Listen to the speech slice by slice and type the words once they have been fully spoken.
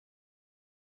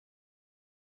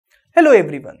Hello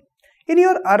everyone. In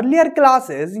your earlier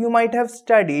classes, you might have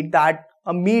studied that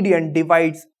a median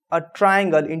divides a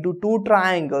triangle into two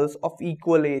triangles of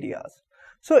equal areas.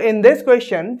 So in this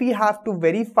question, we have to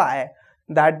verify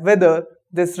that whether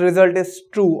this result is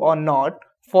true or not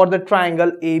for the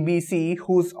triangle ABC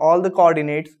whose all the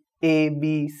coordinates A,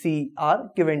 B, C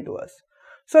are given to us.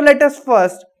 So let us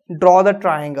first draw the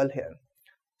triangle here.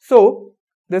 So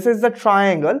this is the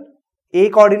triangle. A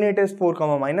coordinate is 4,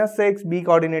 -6, B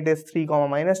coordinate is 3,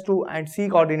 -2 and C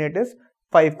coordinate is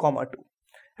 5, 2.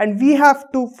 And we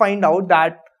have to find out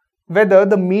that whether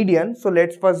the median, so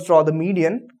let's first draw the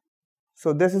median.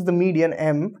 So this is the median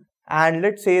M and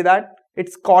let's say that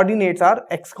its coordinates are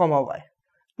x, y.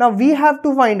 Now we have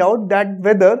to find out that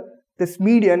whether this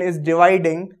median is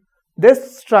dividing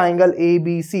this triangle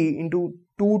ABC into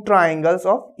two triangles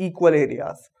of equal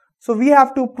areas. So we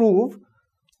have to prove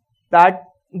that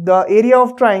the area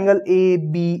of triangle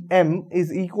ABM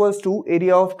is equals to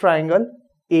area of triangle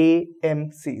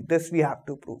AMC. This we have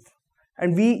to prove.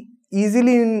 And we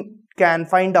easily can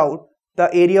find out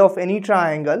the area of any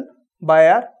triangle by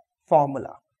our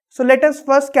formula. So let us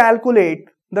first calculate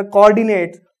the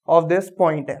coordinates of this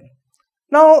point M.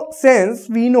 Now since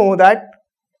we know that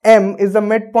M is the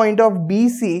midpoint of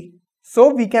BC, so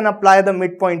we can apply the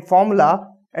midpoint formula,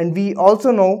 and we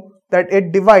also know that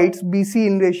it divides BC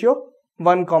in ratio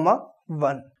 1,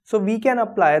 1. So we can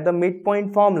apply the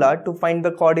midpoint formula to find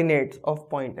the coordinates of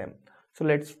point M. So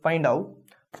let's find out.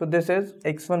 So this is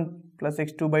x1 plus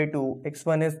x2 by 2.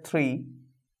 x1 is 3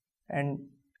 and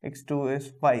x2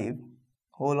 is 5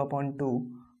 whole upon 2,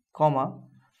 comma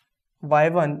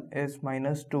y1 is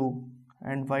 -2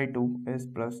 and y2 is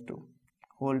 +2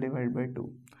 whole divided by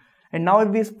 2. And now if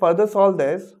we further solve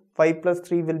this, 5 plus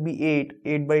 3 will be 8,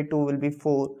 8 by 2 will be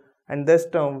 4, and this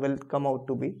term will come out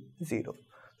to be 0.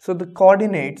 So the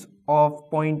coordinates of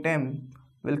point M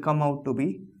will come out to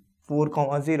be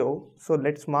 4, 0. So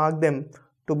let's mark them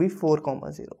to be 4,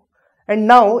 0. And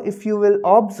now if you will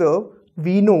observe,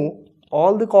 we know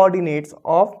all the coordinates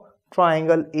of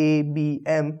triangle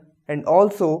ABM and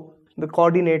also the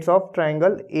coordinates of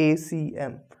triangle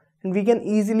ACM. And we can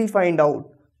easily find out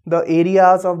the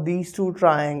areas of these two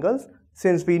triangles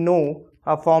since we know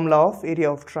a formula of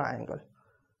area of triangle.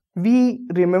 We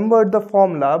remembered the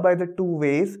formula by the two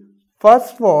ways.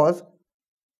 First was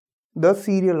the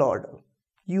serial order.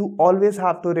 You always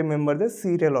have to remember the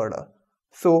serial order.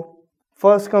 So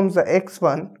first comes the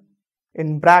x1,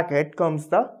 in bracket comes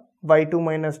the y2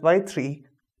 minus y3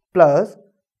 plus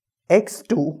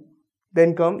x2,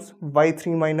 then comes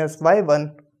y3 minus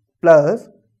y1 plus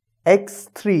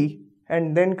x3,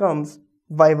 and then comes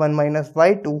y1 minus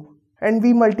y2, and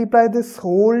we multiply this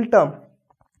whole term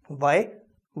by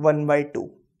 1 by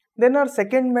 2. Then our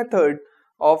second method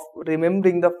of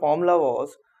remembering the formula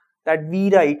was that we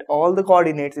write all the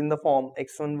coordinates in the form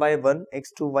x1 y1,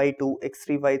 x2 y2,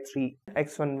 x3 y3,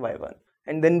 x1 y1,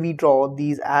 and then we draw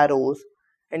these arrows,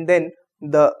 and then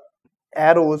the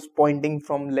arrows pointing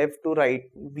from left to right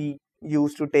we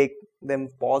used to take them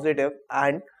positive,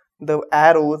 and the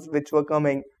arrows which were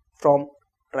coming from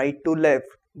right to left,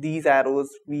 these arrows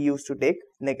we used to take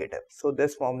negative. So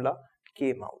this formula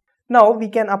came out. Now we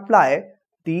can apply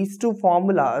these two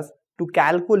formulas to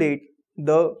calculate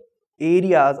the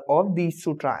areas of these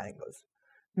two triangles.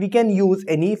 We can use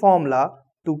any formula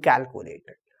to calculate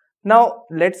it. Now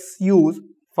let's use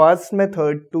first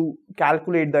method to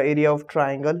calculate the area of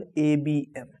triangle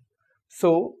ABM.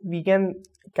 So we can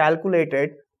calculate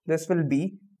it. This will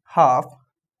be half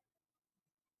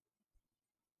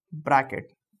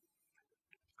bracket.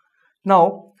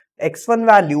 Now x1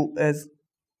 value is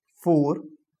 4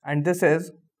 and this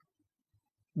is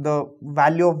the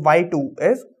value of y2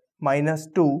 is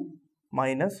 -2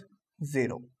 minus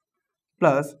 0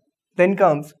 plus then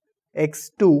comes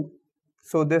x2.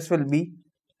 So this will be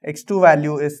x2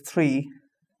 value is 3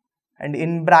 and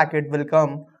in bracket will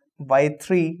come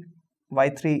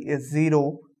y3 is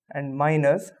 0 and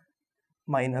minus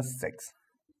 6,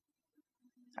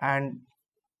 and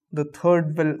the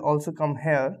third will also come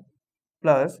here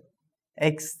plus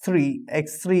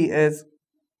x3 is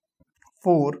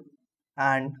 4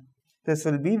 and this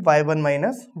will be y1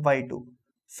 minus y2.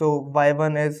 So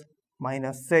y1 is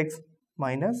 -6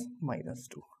 minus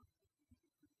 -2,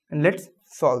 and let's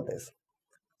solve this.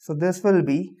 So this will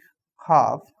be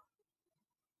half.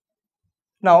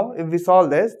 Now if we solve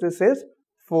this, this is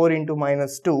 4 into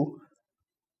 -2.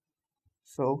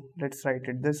 So let's write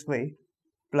it this way,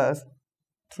 plus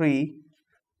 3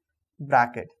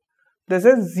 bracket. This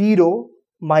is 0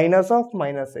 minus of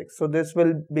 -6. So this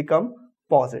will become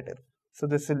positive. So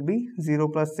this will be 0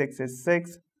 plus 6 is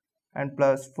 6 and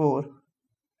plus 4.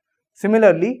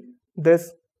 Similarly,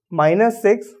 this minus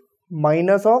 6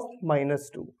 minus of minus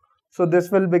 2. So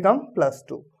this will become plus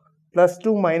 2. Plus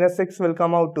 2 minus 6 will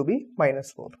come out to be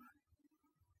minus 4.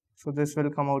 So this will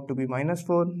come out to be minus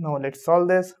 4. Now let's solve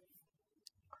this.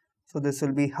 So this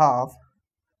will be half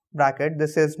bracket.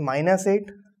 This is minus 8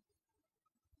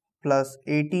 plus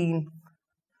 18.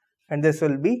 And this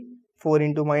will be 4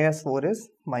 into minus 4 is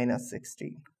minus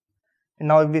 16. And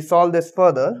now if we solve this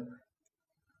further,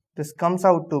 this comes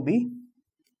out to be,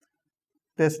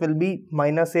 this will be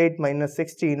minus 8 minus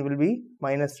 16 will be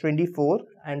minus 24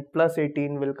 and plus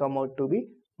 18 will come out to be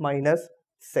minus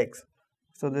 6.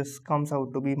 So this comes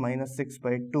out to be minus 6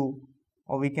 by 2,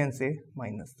 or we can say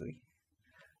minus 3.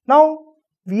 Now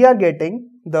we are getting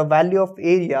the value of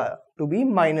area to be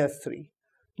minus 3.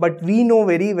 But we know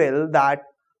very well that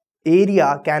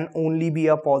area can only be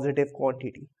a positive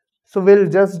quantity. So we'll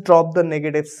just drop the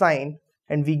negative sign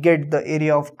and we get the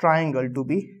area of triangle to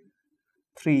be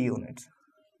 3 units.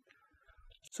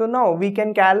 So now we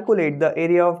can calculate the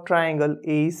area of triangle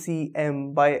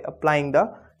ACM by applying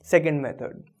the second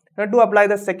method. Now to apply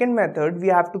the second method, we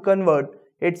have to convert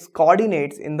its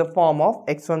coordinates in the form of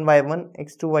x1, y1,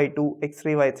 x2, y2,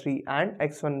 x3, y3 and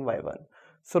x1, y1.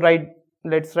 So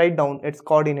let's write down its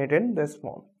coordinate in this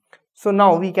form. So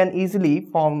now we can easily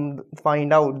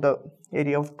find out the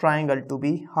area of triangle to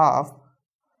be half,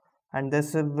 and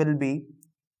this will be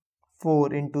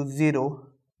 4 into 0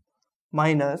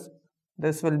 minus,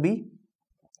 this will be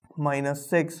minus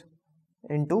 6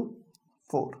 into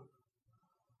 4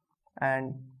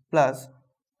 and plus,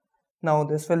 now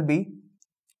this will be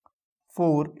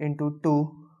 4 into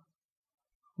 2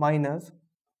 minus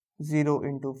 0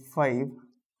 into 5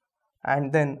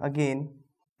 and then again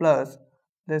plus,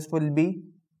 this will be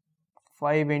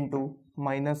 5 into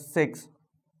minus 6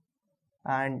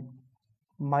 and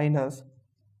minus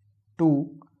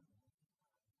 2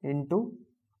 into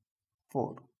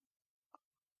 4.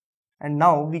 And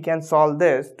now we can solve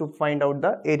this to find out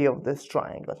the area of this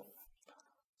triangle.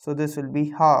 So this will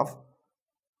be half.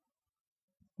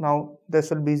 Now this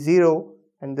will be 0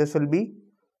 and this will be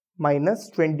minus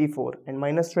 24 and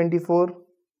minus 24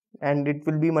 and it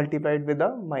will be multiplied with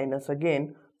a minus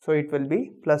again. So it will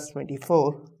be plus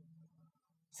 24.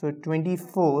 So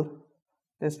 24,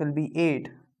 this will be 8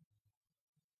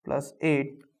 plus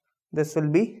 8, this will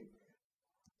be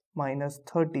minus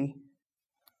 30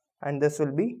 and this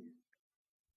will be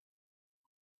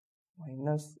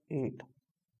minus 8.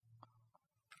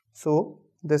 So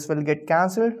this will get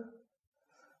cancelled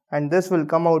and this will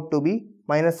come out to be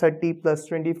minus 30 plus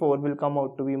 24 will come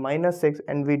out to be minus 6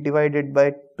 and we divide it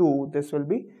by 2, this will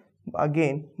be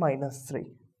again minus 3.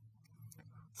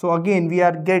 So again we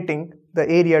are getting the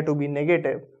area to be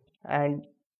negative and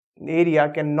area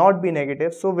cannot be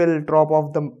negative, so we'll drop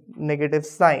off the negative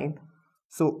sign.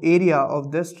 So area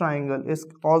of this triangle is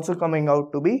also coming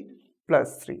out to be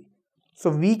plus 3. So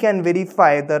we can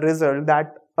verify the result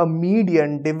that a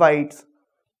median divides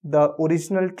the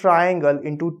original triangle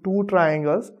into two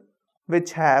triangles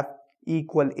which have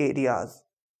equal areas.